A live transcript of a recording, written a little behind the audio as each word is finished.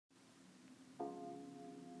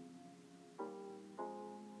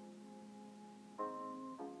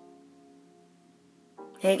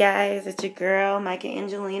Hey guys, it's your girl, Micah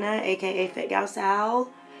Angelina, aka Fit Gal Sal.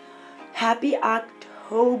 Happy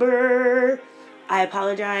October! I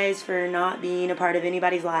apologize for not being a part of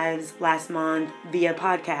anybody's lives last month via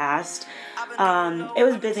podcast. It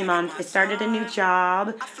was a busy month. I started a new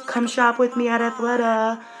job. Come shop with me at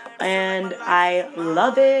Athleta. And I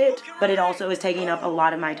love it, but it also is taking up a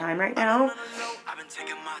lot of my time right now.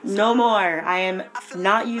 No more. I am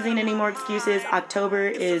not using any more excuses. October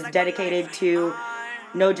is dedicated to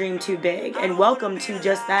No Dream Too Big. And welcome to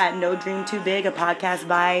just that, No Dream Too Big, a podcast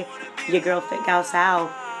by your girl Fit Gal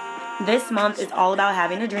Sal. This month is all about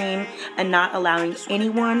having a dream and not allowing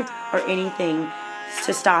anyone or anything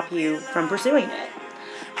to stop you from pursuing it.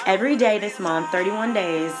 Every day this month, 31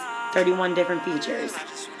 days, 31 different features.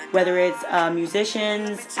 Whether it's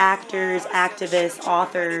musicians, actors, activists,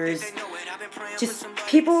 authors, just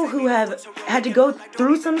people who have had to go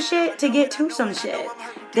through some shit to get to some shit.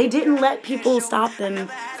 They didn't let people stop them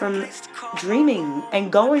from dreaming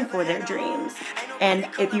and going for their dreams. And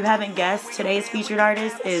if you haven't guessed, today's featured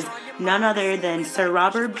artist is none other than Sir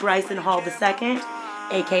Robert Bryson Hall II,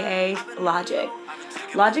 aka Logic.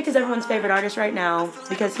 Logic is everyone's favorite artist right now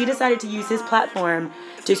because he decided to use his platform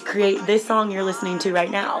to create this song you're listening to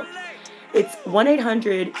right now. It's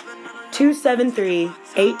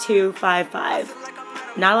 1-800-273-8255.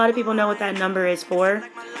 Not a lot of people know what that number is for.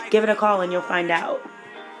 Give it a call and you'll find out.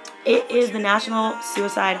 It is the National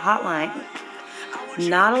Suicide Hotline.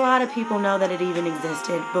 Not a lot of people know that it even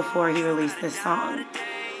existed before he released this song.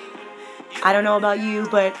 I don't know about you,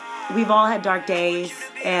 but we've all had dark days,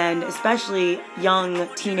 and especially young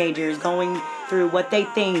teenagers going through what they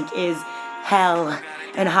think is hell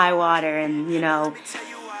and high water. And,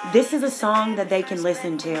 this is a song that they can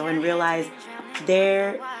listen to and realize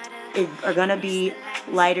there are going to be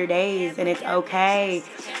lighter days, and it's okay.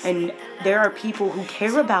 And there are people who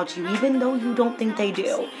care about you, even though you don't think they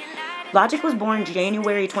do. Logic was born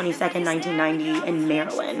January 22nd, 1990 in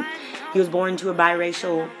Maryland. He was born to a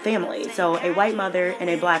biracial family, so a white mother and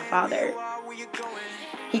a black father.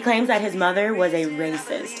 He claims that his mother was a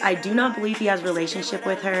racist. I do not believe he has a relationship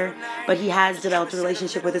with her, but he has developed a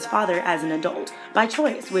relationship with his father as an adult, by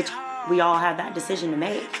choice, which we all have that decision to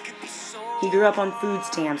make. He grew up on food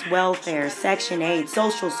stamps, welfare, Section 8,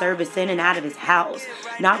 social service in and out of his house,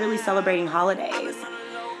 not really celebrating holidays.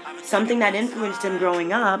 Something that influenced him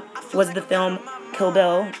growing up was the film Kill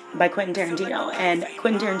Bill by Quentin Tarantino, and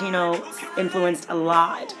Quentin Tarantino influenced a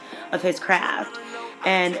lot of his craft.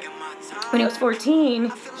 And when he was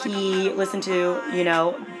 14, he listened to,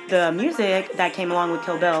 the music that came along with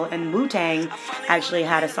Kill Bill, and Wu-Tang actually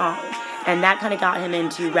had a song. And that kind of got him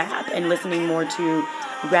into rap and listening more to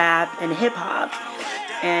rap and hip-hop.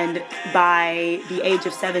 And by the age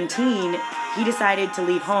of 17, he decided to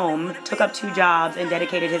leave home, took up 2 jobs, and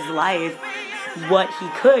dedicated his life, what he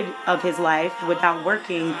could of his life without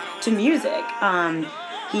working, to music.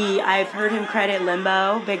 I've heard him credit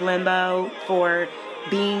Limbo, Big Limbo, for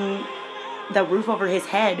being the roof over his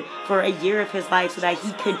head for a year of his life so that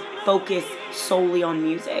he could focus solely on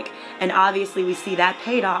music. And obviously we see that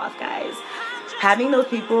paid off, guys. Having those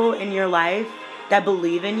people in your life that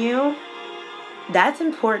believe in you, that's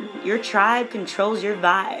important. Your tribe controls your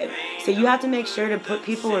vibe. So you have to make sure to put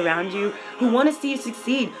people around you who want to see you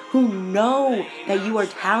succeed, who know that you are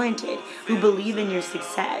talented, who believe in your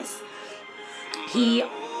success. He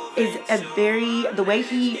is the way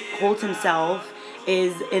he holds himself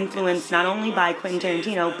is influenced not only by Quentin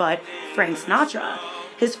Tarantino, but Frank Sinatra.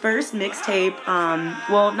 His first mixtape,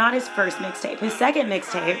 not his first mixtape, his second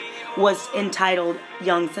mixtape was entitled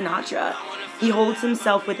Young Sinatra. He holds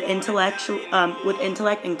himself with intellect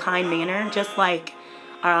and kind manner, just like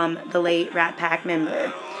the late Rat Pack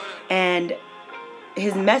member. And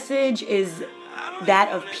his message is that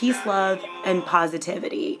of peace, love, and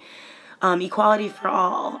positivity. Equality for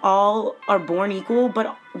all. All are born equal,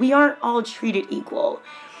 but we aren't all treated equal.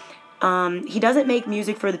 He doesn't make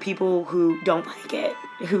music for the people who don't like it.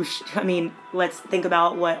 Let's think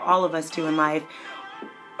about what all of us do in life.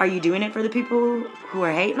 Are you doing it for the people who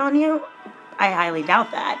are hating on you? I highly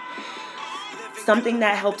doubt that. Something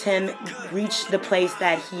that helped him reach the place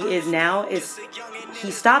that he is now is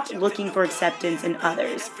he stopped looking for acceptance in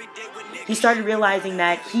others. He started realizing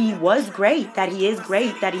that he was great, that he is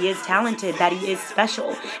talented, that he is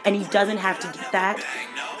special, and he doesn't have to get that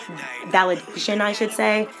validation, I should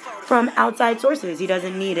say, from outside sources. He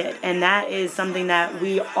doesn't need it, and that is something that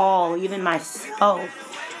we all, even myself,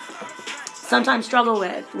 sometimes struggle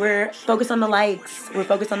with. We're focused on the likes, we're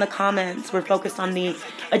focused on the comments, we're focused on the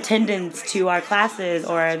attendance to our classes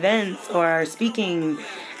or our events or our speaking,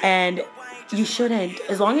 and you shouldn't.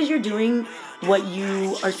 As long as you're doing what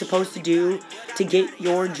you are supposed to do to get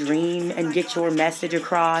your dream and get your message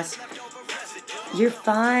across, you're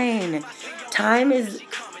fine. Time is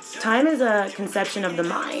a conception of the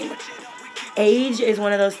mind. Age is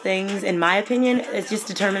one of those things, in my opinion, it just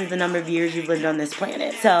determines the number of years you've lived on this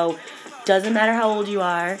planet. So, doesn't matter how old you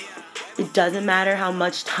are. It doesn't matter how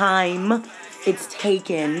much time it's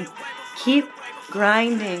taken. Keep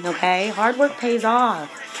grinding, okay? Hard work pays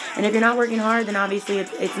off. And if you're not working hard, then obviously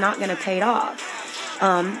it's not going to pay off.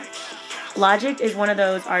 Logic is one of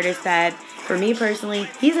those artists that, for me personally,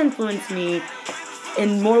 he's influenced me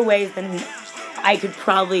in more ways than I could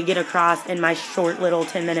probably get across in my short little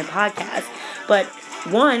 10-minute podcast. But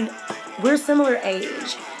one, we're similar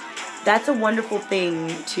age. That's a wonderful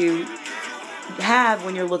thing to have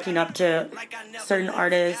when you're looking up to certain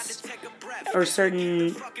artists or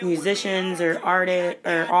certain musicians or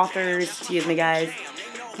authors, excuse me guys,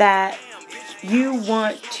 that you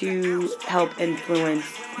want to help influence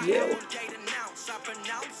you.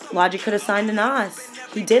 Logic could have signed to Nas.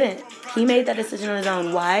 He didn't. He made that decision on his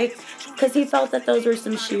own. Why? Because he felt that those were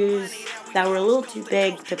some shoes that were a little too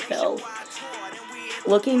big to fill.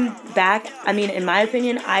 Looking back, I mean, in my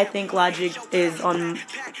opinion, I think Logic is on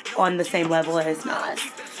the same level as Nas.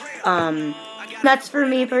 That's for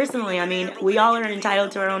me personally. I mean, we all are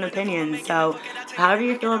entitled to our own opinions. So, however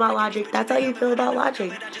you feel about Logic, that's how you feel about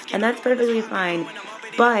Logic. And that's perfectly fine.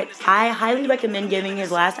 But I highly recommend giving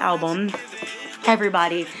his last album,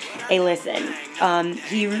 everybody, a listen.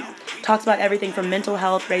 He talks about everything from mental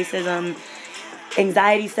health, racism,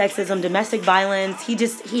 anxiety, sexism, domestic violence. He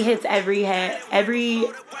hits every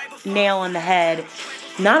nail on the head.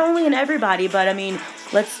 Not only in everybody, but I mean,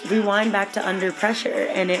 let's rewind back to Under Pressure,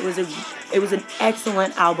 and it was an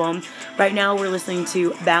excellent album. Right now we're listening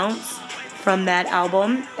to Bounce from that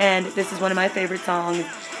album, and this is one of my favorite songs.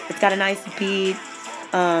 It's got a nice beat.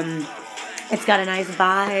 It's got a nice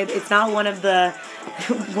vibe. It's not one of the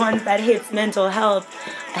ones that hits mental health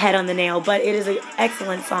head on the nail, but it is an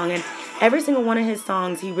excellent song, and every single one of his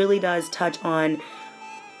songs, he really does touch on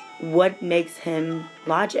what makes him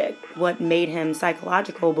Logic, what made him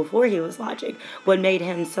psychological before he was Logic, what made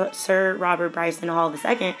him Sir Robert Bryson Hall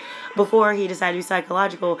II before he decided to be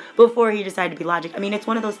psychological, before he decided to be Logic. I mean, it's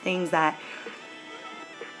one of those things that,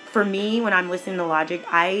 for me, when I'm listening to Logic,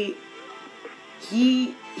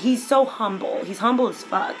 he's so humble. He's humble as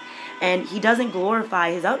fuck. And he doesn't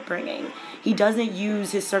glorify his upbringing. He doesn't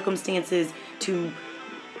use his circumstances to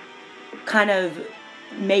kind of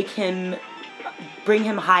bring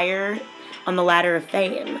him higher on the ladder of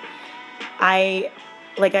fame.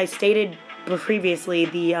 Like I stated previously,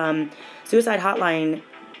 the Suicide Hotline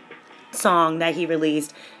song that he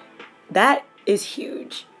released, that is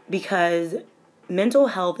huge because mental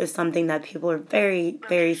health is something that people are very,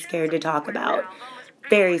 very scared to talk about.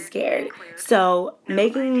 Very scared. So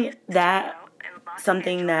making that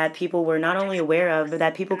something that people were not only aware of, but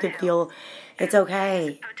that people could feel it's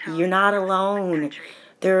okay. You're not alone.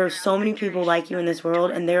 There are so many people like you in this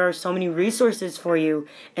world, and there are so many resources for you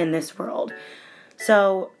in this world.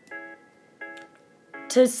 So,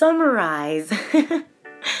 to summarize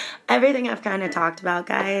everything I've kind of talked about,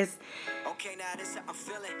 guys,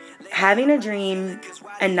 having a dream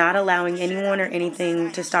and not allowing anyone or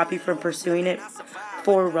anything to stop you from pursuing it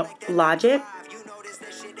for Logic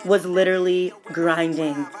was literally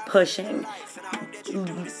grinding, pushing,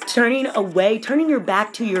 turning your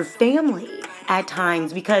back to your family at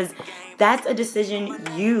times, because that's a decision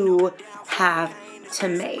you have to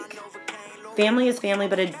make. Family is family,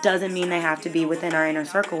 but it doesn't mean they have to be within our inner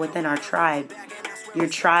circle, within our tribe. Your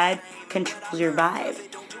tribe controls your vibe.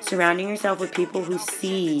 Surrounding yourself with people who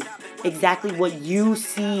see exactly what you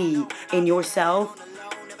see in yourself,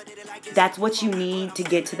 that's what you need to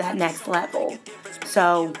get to that next level.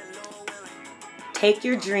 So, take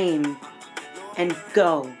your dream and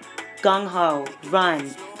go. Gung-ho, run,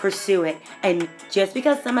 pursue it. And just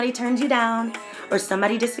because somebody turns you down, or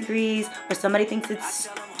somebody disagrees, or somebody thinks it's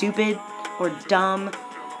stupid or dumb,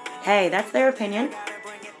 hey, that's their opinion.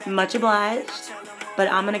 Much obliged.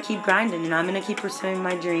 But I'm going to keep grinding, and I'm going to keep pursuing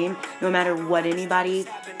my dream, no matter what anybody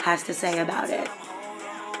has to say about it.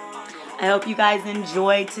 I hope you guys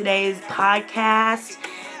enjoyed today's podcast.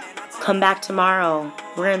 Come back tomorrow.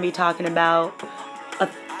 We're going to be talking about a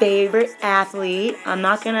favorite athlete. I'm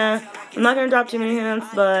not gonna drop too many hints,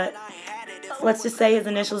 but let's just say his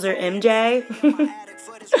initials are MJ.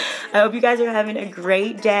 I hope you guys are having a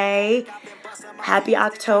great day. Happy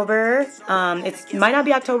October. It might not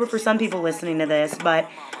be October for some people listening to this, but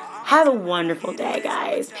have a wonderful day,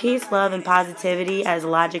 guys. Peace, love, and positivity, as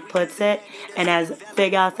Logic puts it, and as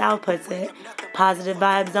Big Al South puts it, positive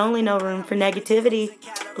vibes only, no room for negativity.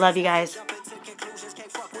 Love you guys.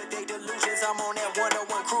 I'm on that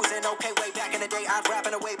 101 cruising. Okay, way back in the day, I was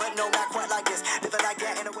rapping away, but no, not quite like this. Living like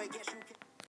that in a way, guess you